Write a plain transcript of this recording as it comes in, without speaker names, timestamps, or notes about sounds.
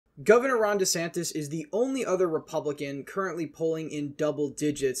Governor Ron DeSantis is the only other Republican currently polling in double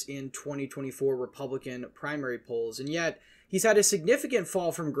digits in 2024 Republican primary polls, and yet he's had a significant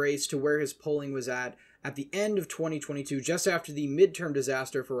fall from grace to where his polling was at the end of 2022, just after the midterm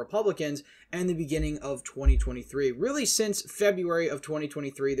disaster for Republicans and the beginning of 2023. Really, since February of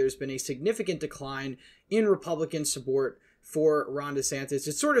 2023, there's been a significant decline in Republican support for Ron DeSantis.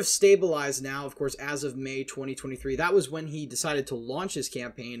 It's sort of stabilized now, of course, as of May 2023. That was when he decided to launch his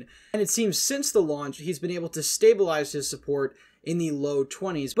campaign. And it seems since the launch, he's been able to stabilize his support in the low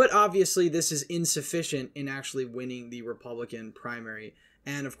 20s. But obviously, this is insufficient in actually winning the Republican primary.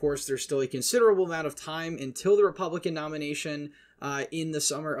 And of course, there's still a considerable amount of time until the Republican nomination in the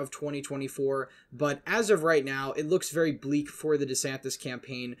summer of 2024. But as of right now, it looks very bleak for the DeSantis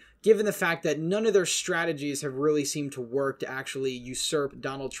campaign, given the fact that none of their strategies have really seemed to work to actually usurp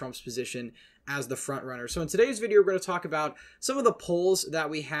Donald Trump's position as the front runner. So in today's video, we're going to talk about some of the polls that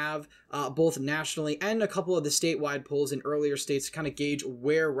we have, both nationally and a couple of the statewide polls in earlier states to kind of gauge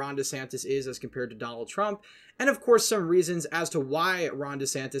where Ron DeSantis is as compared to Donald Trump. And of course, some reasons as to why Ron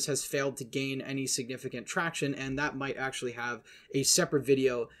DeSantis has failed to gain any significant traction. And that might actually have a separate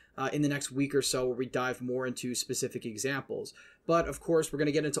video in the next week or so where we dive more into specific examples. But of course, we're going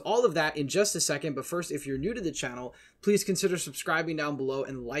to get into all of that in just a second. But first, if you're new to the channel, please consider subscribing down below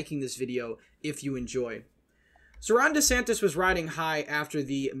and liking this video if you enjoy. So Ron DeSantis was riding high after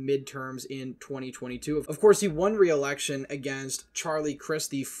the midterms in 2022. Of course, he won re-election against Charlie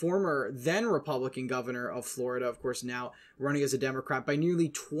Crist, the former then Republican governor of Florida, of course now running as a Democrat, by nearly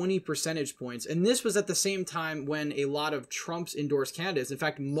 20 percentage points. And this was at the same time when a lot of Trump's endorsed candidates, in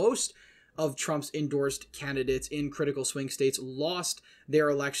fact, most of Trump's endorsed candidates in critical swing states lost their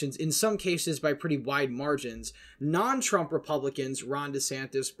elections, in some cases by pretty wide margins. Non-Trump Republicans, Ron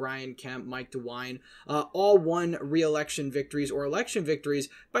DeSantis, Brian Kemp, Mike DeWine, all won re-election victories or election victories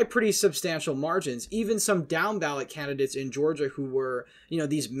by pretty substantial margins. Even some down-ballot candidates in Georgia who were,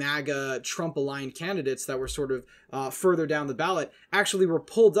 these MAGA Trump-aligned candidates that were sort of further down the ballot actually were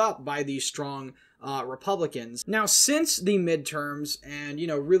pulled up by these strong Republicans. Now, since the midterms and,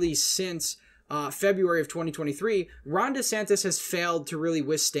 really since February of 2023, Ron DeSantis has failed to really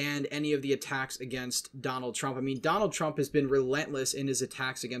withstand any of the attacks against Donald Trump. I mean, Donald Trump has been relentless in his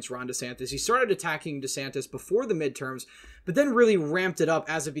attacks against Ron DeSantis. He started attacking DeSantis before the midterms, but then really ramped it up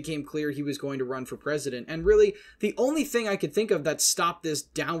as it became clear he was going to run for president. And really, the only thing I could think of that stopped this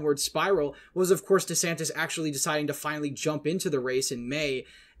downward spiral was, of course, DeSantis actually deciding to finally jump into the race in May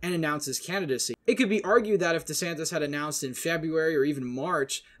and announce his candidacy. It could be argued that if DeSantis had announced in February or even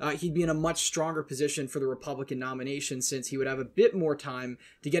March, he'd be in a much stronger position for the Republican nomination, since he would have a bit more time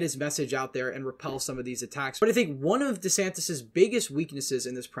to get his message out there and repel some of these attacks. But I think one of DeSantis's biggest weaknesses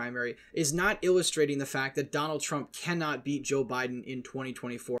in this primary is not illustrating the fact that Donald Trump cannot beat Joe Biden in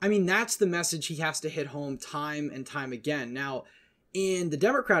 2024. I mean, that's the message he has to hit home time and time again. Now, in the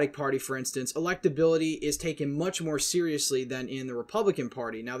Democratic Party, for instance, electability is taken much more seriously than in the Republican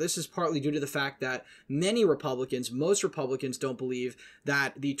Party. Now, this is partly due to the fact that many Republicans, most Republicans, don't believe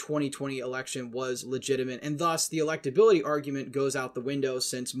that the 2020 election was legitimate, and thus the electability argument goes out the window,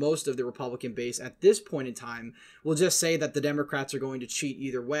 since most of the Republican base at this point in time will just say that the Democrats are going to cheat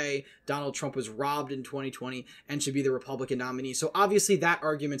either way. Donald Trump was robbed in 2020 and should be the Republican nominee. So obviously that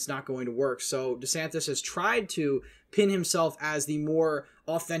argument's not going to work. So DeSantis has tried to pin himself as the more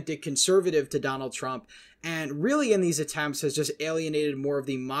authentic conservative to Donald Trump, and really in these attempts has just alienated more of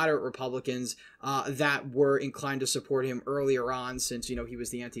the moderate Republicans that were inclined to support him earlier on, since, he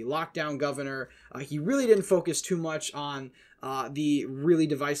was the anti-lockdown governor. He really didn't focus too much on the really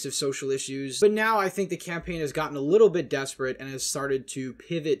divisive social issues. But now I think the campaign has gotten a little bit desperate and has started to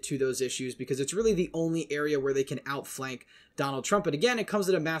pivot to those issues, because it's really the only area where they can outflank Donald Trump. But again, it comes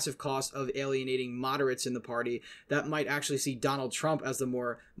at a massive cost of alienating moderates in the party that might actually see Donald Trump as the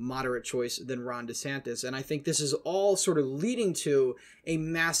more moderate choice than Ron DeSantis. And I think this is all sort of leading to a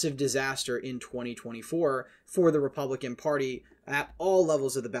massive disaster in 2024 for the Republican Party at all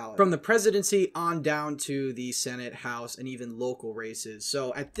levels of the ballot, from the presidency on down to the Senate, House, and even local races.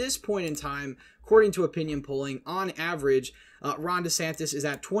 So at this point in time, according to opinion polling, on average, Ron DeSantis is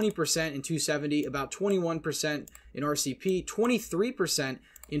at 20% in 270, about 21% in RCP, 23%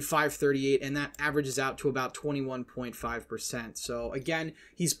 in FiveThirtyEight, and that averages out to about 21.5%. So again,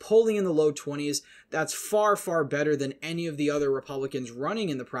 he's polling in the low 20s. That's far, far better than any of the other Republicans running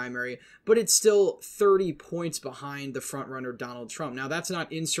in the primary, but it's still 30 points behind the frontrunner Donald Trump. Now, that's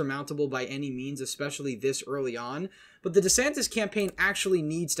not insurmountable by any means, especially this early on, but the DeSantis campaign actually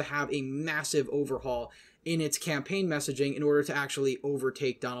needs to have a massive overhaul in its campaign messaging in order to actually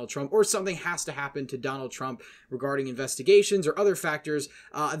overtake Donald Trump, or something has to happen to Donald Trump regarding investigations or other factors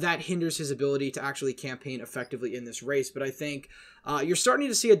that hinders his ability to actually campaign effectively in this race. But I think you're starting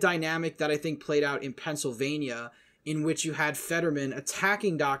to see a dynamic that I think played out in Pennsylvania, in which you had Fetterman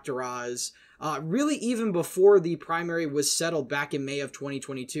attacking Dr. Oz, really even before the primary was settled back in May of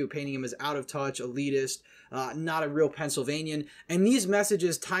 2022, painting him as out of touch, elitist, not a real Pennsylvanian. And these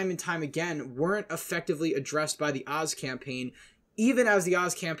messages, time and time again, weren't effectively addressed by the Oz campaign, even as the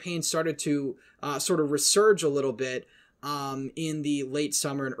Oz campaign started to sort of resurge a little bit in the late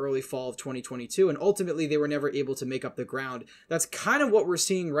summer and early fall of 2022, and ultimately they were never able to make up the ground. That's kind of what we're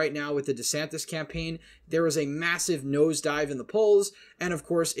seeing right now with the DeSantis campaign. There was a massive nosedive in the polls, and of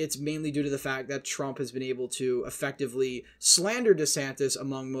course it's mainly due to the fact that Trump has been able to effectively slander DeSantis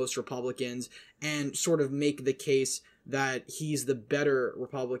among most Republicans and sort of make the case that he's the better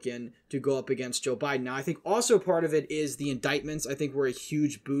Republican to go up against Joe Biden. Now, I think also part of it is the indictments, I think, were a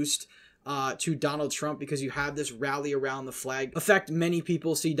huge boost to Donald Trump, because you have this rally around the flag effect. Many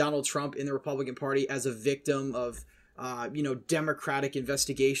people see Donald Trump in the Republican Party as a victim of Democratic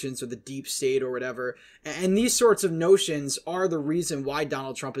investigations or the deep state or whatever. And these sorts of notions are the reason why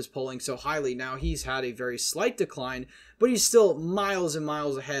Donald Trump is polling so highly. Now, he's had a very slight decline, but he's still miles and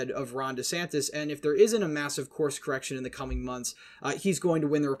miles ahead of Ron DeSantis. And if there isn't a massive course correction in the coming months, he's going to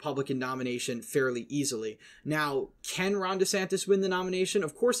win the Republican nomination fairly easily. Now, can Ron DeSantis win the nomination?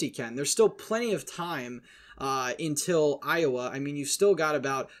 Of course he can. There's still plenty of time until Iowa. I mean, you've still got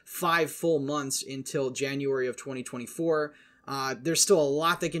about 5 full months until January of 2024. There's still a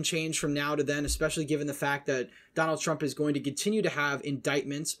lot that can change from now to then, especially given the fact that Donald Trump is going to continue to have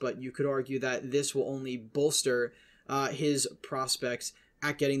indictments, but you could argue that this will only bolster his prospects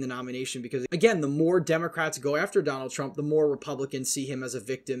at getting the nomination, because again, the more Democrats go after Donald Trump, the more Republicans see him as a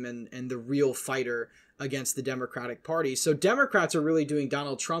victim and the real fighter against the Democratic Party. So Democrats are really doing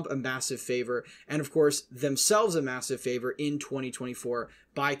Donald Trump a massive favor, and of course themselves a massive favor in 2024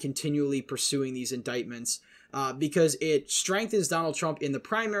 by continually pursuing these indictments, because it strengthens Donald Trump in the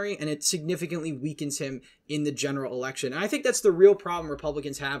primary and it significantly weakens him in the general election. And I think that's the real problem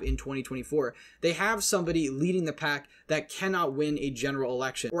Republicans have in 2024. They have somebody leading the pack that cannot win a general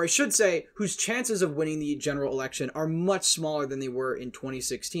election, or I should say, whose chances of winning the general election are much smaller than they were in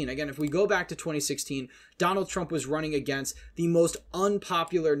 2016. Again, if we go back to 2016, Donald Trump was running against the most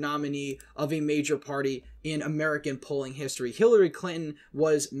unpopular nominee of a major party in American polling history. Hillary Clinton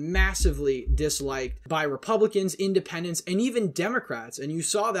was massively disliked by Republicans, independents, and even Democrats. And you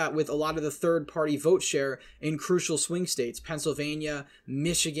saw that with a lot of the third-party vote share in crucial swing states, Pennsylvania,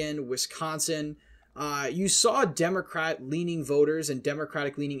 Michigan, Wisconsin. You saw Democrat-leaning voters and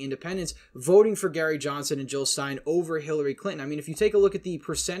Democratic-leaning independents voting for Gary Johnson and Jill Stein over Hillary Clinton. I mean, if you take a look at the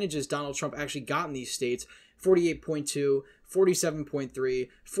percentages Donald Trump actually got in these states, 48.2, 47.3,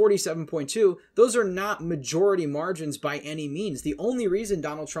 47.2, those are not majority margins by any means. The only reason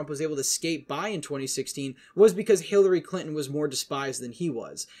Donald Trump was able to skate by in 2016 was because Hillary Clinton was more despised than he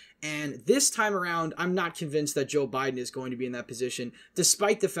was. And this time around, I'm not convinced that Joe Biden is going to be in that position,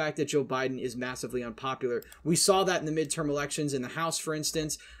 despite the fact that Joe Biden is massively unpopular. We saw that in the midterm elections in the House, for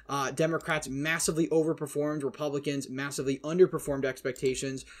instance. Democrats massively overperformed, Republicans massively underperformed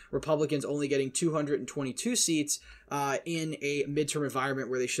expectations. Republicans only getting 222 seats in a midterm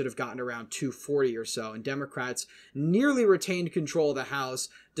environment where they should have gotten around 240 or so. And Democrats nearly retained control of the House,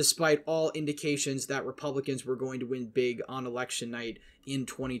 despite all indications that Republicans were going to win big on election night in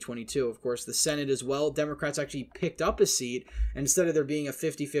 2022. Of course, the Senate as well, Democrats actually picked up a seat. And instead of there being a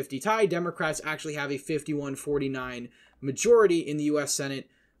 50-50 tie, Democrats actually have a 51-49 majority in the U.S. Senate,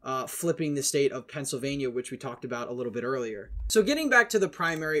 flipping the state of Pennsylvania, which we talked about a little bit earlier. So getting back to the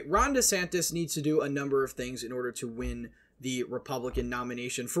primary, Ron DeSantis needs to do a number of things in order to win the Republican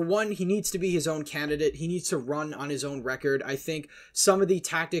nomination. For one, he needs to be his own candidate. He needs to run on his own record. I think some of the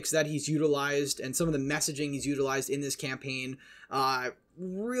tactics that he's utilized and some of the messaging he's utilized in this campaign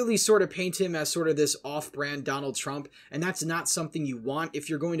really sort of paint him as sort of this off-brand Donald Trump, and that's not something you want. If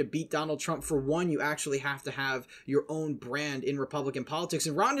you're going to beat Donald Trump, for one, you actually have to have your own brand in Republican politics,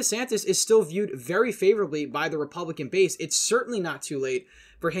 and Ron DeSantis is still viewed very favorably by the Republican base. It's certainly not too late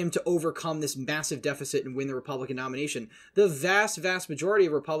for him to overcome this massive deficit and win the Republican nomination. The vast, vast majority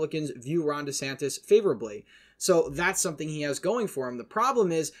of Republicans view Ron DeSantis favorably. So that's something he has going for him. The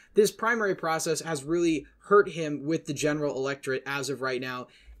problem is this primary process has really hurt him with the general electorate as of right now.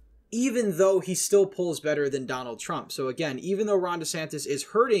 even though he still polls better than Donald Trump. So again, even though Ron DeSantis is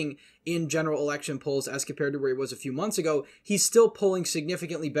hurting in general election polls as compared to where he was a few months ago, he's still polling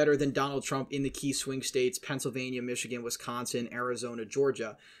significantly better than Donald Trump in the key swing states: Pennsylvania, Michigan, Wisconsin, Arizona,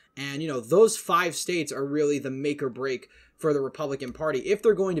 Georgia. And, those 5 states are really the make or break for the Republican Party. If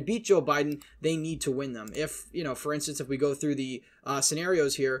they're going to beat Joe Biden, they need to win them. If, for instance, if we go through the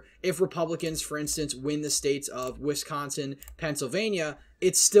scenarios here, if Republicans, for instance, win the states of Wisconsin, Pennsylvania,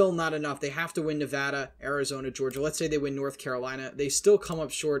 it's still not enough. They have to win Nevada, Arizona, Georgia. Let's say they win North Carolina. They still come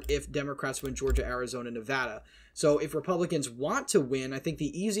up short if Democrats win Georgia, Arizona, Nevada. So if Republicans want to win, I think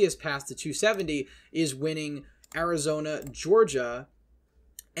the easiest path to 270 is winning Arizona, Georgia,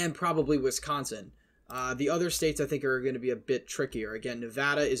 and probably Wisconsin. The other states I think are going to be a bit trickier. Again,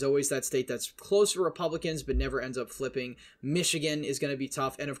 Nevada is always that state that's close to Republicans but never ends up flipping. Michigan is going to be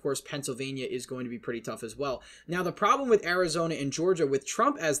tough. And of course, Pennsylvania is going to be pretty tough as well. Now, the problem with Arizona and Georgia with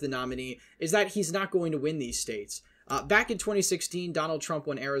Trump as the nominee is that he's not going to win these states. Back in 2016, Donald Trump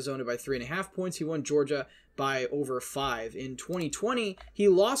won Arizona by 3.5 points. He won Georgia by over 5. In 2020, he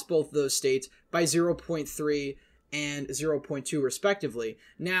lost both those states by 0.3 and 0.2 respectively.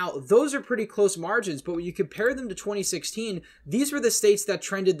 Now, those are pretty close margins, but when you compare them to 2016, these were the states that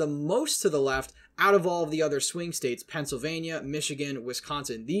trended the most to the left out of all of the other swing states: Pennsylvania, Michigan,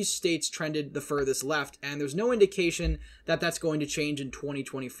 Wisconsin. These states trended the furthest left, and there's no indication that that's going to change in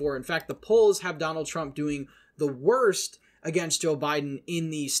 2024. In fact, the polls have Donald Trump doing the worst against Joe Biden in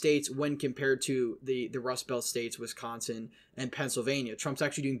these states when compared to the Rust Belt states, Wisconsin and Pennsylvania. Trump's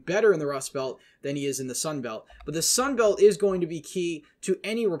actually doing better in the Rust Belt than he is in the Sun Belt. But the Sun Belt is going to be key to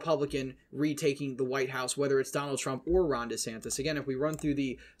any Republican retaking the White House, whether it's Donald Trump or Ron DeSantis. Again, if we run through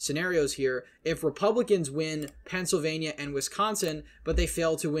the scenarios here, if Republicans win Pennsylvania and Wisconsin, but they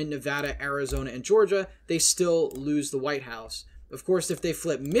fail to win Nevada, Arizona, and Georgia, they still lose the White House. Of course, if they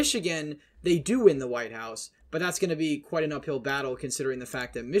flip Michigan, they do win the White House. But that's going to be quite an uphill battle considering the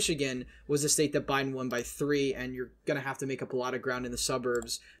fact that Michigan was a state that Biden won by 3, and you're going to have to make up a lot of ground in the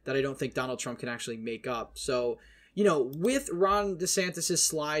suburbs that I don't think Donald Trump can actually make up. So, with Ron DeSantis'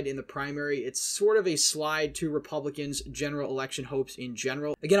 slide in the primary, it's sort of a slide to Republicans' general election hopes in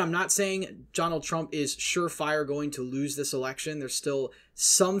general. Again, I'm not saying Donald Trump is surefire going to lose this election. There's still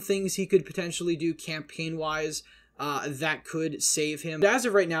some things he could potentially do campaign-wise that could save him. But as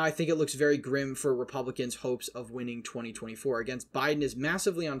of right now, I think it looks very grim for Republicans' hopes of winning 2024. Against Biden is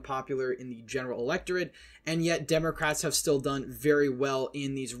massively unpopular in the general electorate, and yet Democrats have still done very well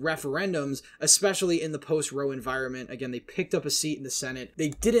in these referendums, especially in the post-Roe environment. Again, they picked up a seat in the Senate. They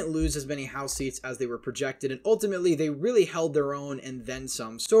didn't lose as many House seats as they were projected, and ultimately they really held their own and then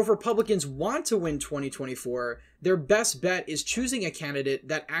some. So if Republicans want to win 2024, their best bet is choosing a candidate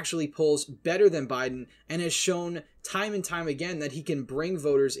that actually polls better than Biden and has shown time and time again that he can bring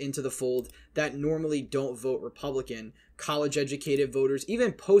voters into the fold that normally don't vote Republican. College-educated voters,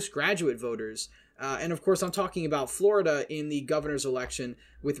 even postgraduate voters. And of course, I'm talking about Florida in the governor's election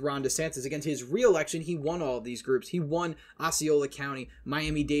with Ron DeSantis. Against his re-election, he won all of these groups. He won Osceola County,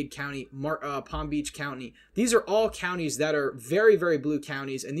 Miami-Dade County, Palm Beach County. These are all counties that are very, very blue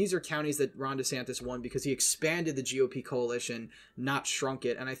counties, and these are counties that Ron DeSantis won because he expanded the GOP coalition, not shrunk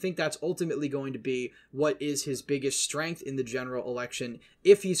it. And I think that's ultimately going to be what is his biggest strength in the general election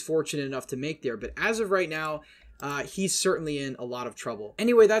if he's fortunate enough to make there. But as of right now, he's certainly in a lot of trouble.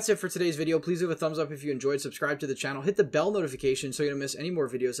 Anyway, that's it for today's video. Please leave a thumbs up if you enjoyed, subscribe to the channel, hit the bell notification so you don't miss any more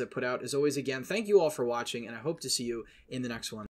videos I put out. As always, again, thank you all for watching, and I hope to see you in the next one.